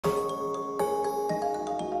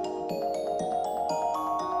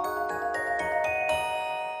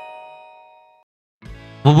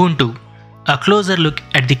Wubuntu, a closer look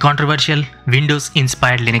at the controversial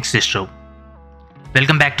Windows-inspired Linux distro.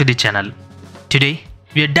 Welcome back to the channel. Today,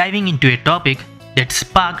 we are diving into a topic that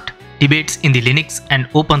sparked debates in the Linux and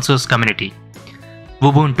open source community.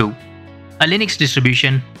 Wubuntu, a Linux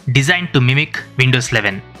distribution designed to mimic Windows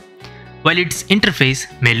 11. While its interface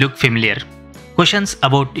may look familiar, questions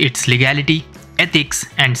about its legality, ethics,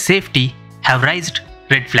 and safety have raised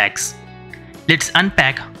red flags. Let's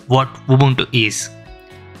unpack what Wubuntu is,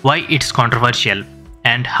 why it's controversial,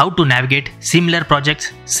 and how to navigate similar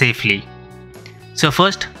projects safely. So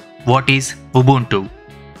first, what is Wubuntu?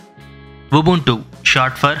 Wubuntu,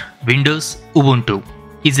 short for Windows Ubuntu,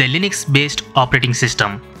 is a Linux-based operating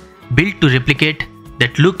system built to replicate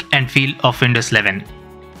that look and feel of Windows 11.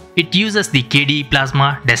 It uses the KDE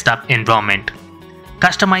Plasma desktop environment,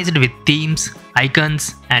 customized with themes,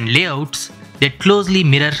 icons, and layouts that closely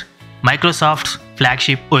mirror Microsoft's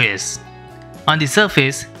flagship OS. On the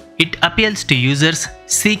surface, it appeals to users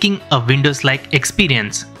seeking a Windows-like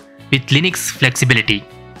experience with Linux flexibility.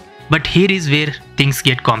 But here is where things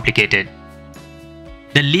get complicated.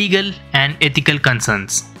 The legal and ethical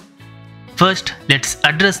concerns. First, let's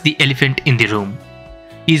address the elephant in the room.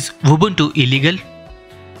 Is Wubuntu illegal?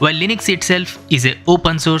 While Linux itself is an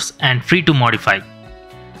open source and free to modify,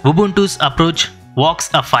 Wubuntu's approach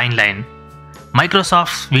walks a fine line.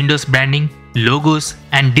 Microsoft's Windows branding, logos,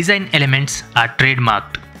 and design elements are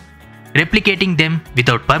trademarked. Replicating them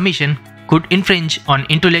without permission could infringe on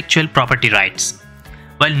intellectual property rights.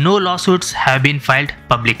 While no lawsuits have been filed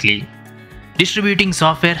publicly, distributing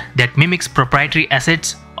software that mimics proprietary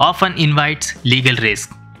assets often invites legal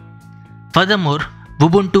risk. Furthermore,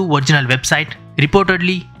 Wubuntu original website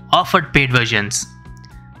reportedly offered paid versions,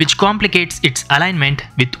 which complicates its alignment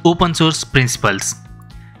with open source principles.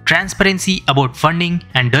 Transparency about funding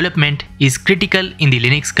and development is critical in the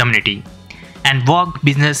Linux community, and vague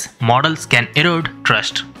business models can erode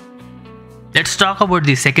trust. Let's talk about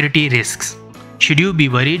the security risks. Should you be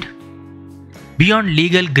worried? Beyond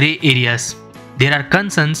legal gray areas, there are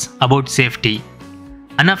concerns about safety.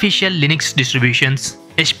 Unofficial Linux distributions,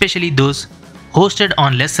 especially those hosted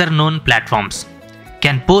on lesser-known platforms,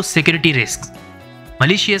 can pose security risks.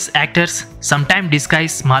 Malicious actors sometimes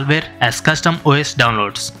disguise malware as custom OS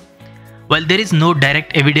downloads. While there is no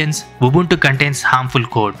direct evidence Wubuntu contains harmful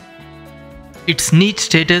code, its niche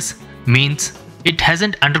status means it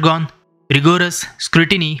hasn't undergone rigorous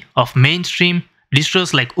scrutiny of mainstream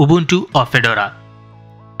distros like Ubuntu or Fedora.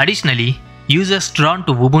 Additionally, users drawn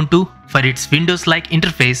to Wubuntu for its Windows-like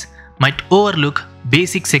interface might overlook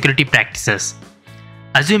basic security practices,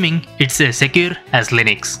 assuming it's as secure as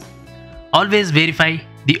Linux. Always verify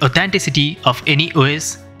the authenticity of any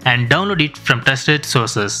OS and download it from trusted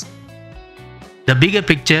sources. The bigger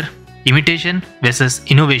picture, imitation versus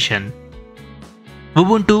innovation.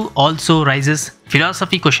 Wubuntu also raises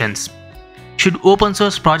philosophy questions. Should open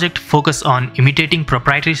source projects focus on imitating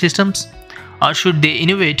proprietary systems, or should they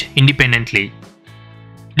innovate independently?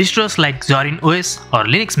 Distros like Zorin OS or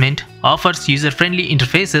Linux Mint offers user-friendly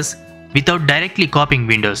interfaces without directly copying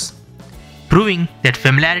Windows, proving that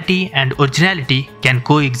familiarity and originality can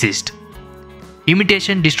coexist.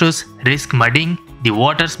 Imitation distros risk muddying the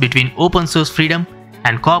waters between open source freedom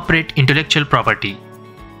and corporate intellectual property.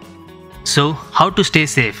 So, how to stay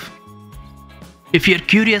safe? If you're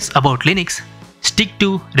curious about Linux, stick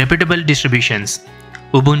to reputable distributions.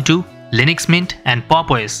 Ubuntu, Linux Mint, and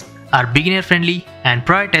Pop! OS are beginner-friendly and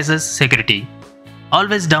prioritizes security.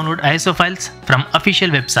 Always download ISO files from official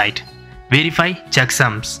website, verify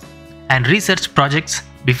checksums, and research projects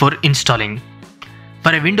before installing.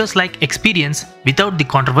 For a Windows-like experience without the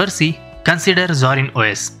controversy, consider Zorin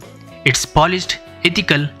OS. It's polished,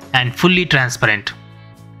 ethical, and fully transparent.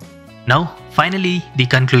 Now, finally, the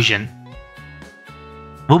conclusion.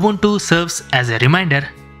 Wubuntu serves as a reminder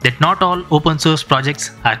that not all open source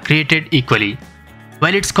projects are created equally.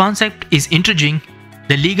 While its concept is intriguing,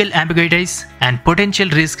 the legal ambiguities and potential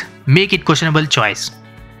risk make it questionable choice.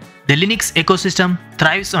 The Linux ecosystem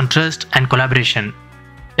thrives on trust and collaboration.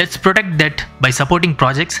 Let's protect that by supporting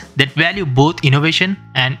projects that value both innovation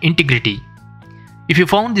and integrity. If you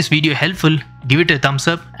found this video helpful, give it a thumbs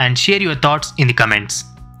up and share your thoughts in the comments.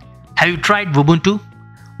 Have you tried Wubuntu?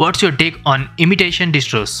 What's your take on imitation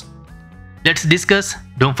distros? Let's discuss.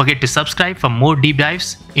 Don't forget to subscribe for more deep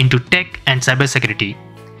dives into tech and cybersecurity.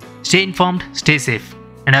 Stay informed, stay safe,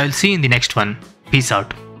 and I will see you in the next one. Peace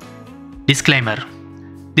out. Disclaimer.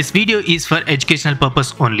 This video is for educational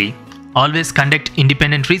purpose only. Always conduct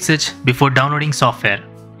independent research before downloading software.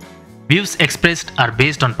 Views expressed are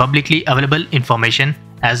based on publicly available information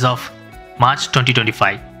as of March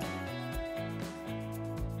 2025.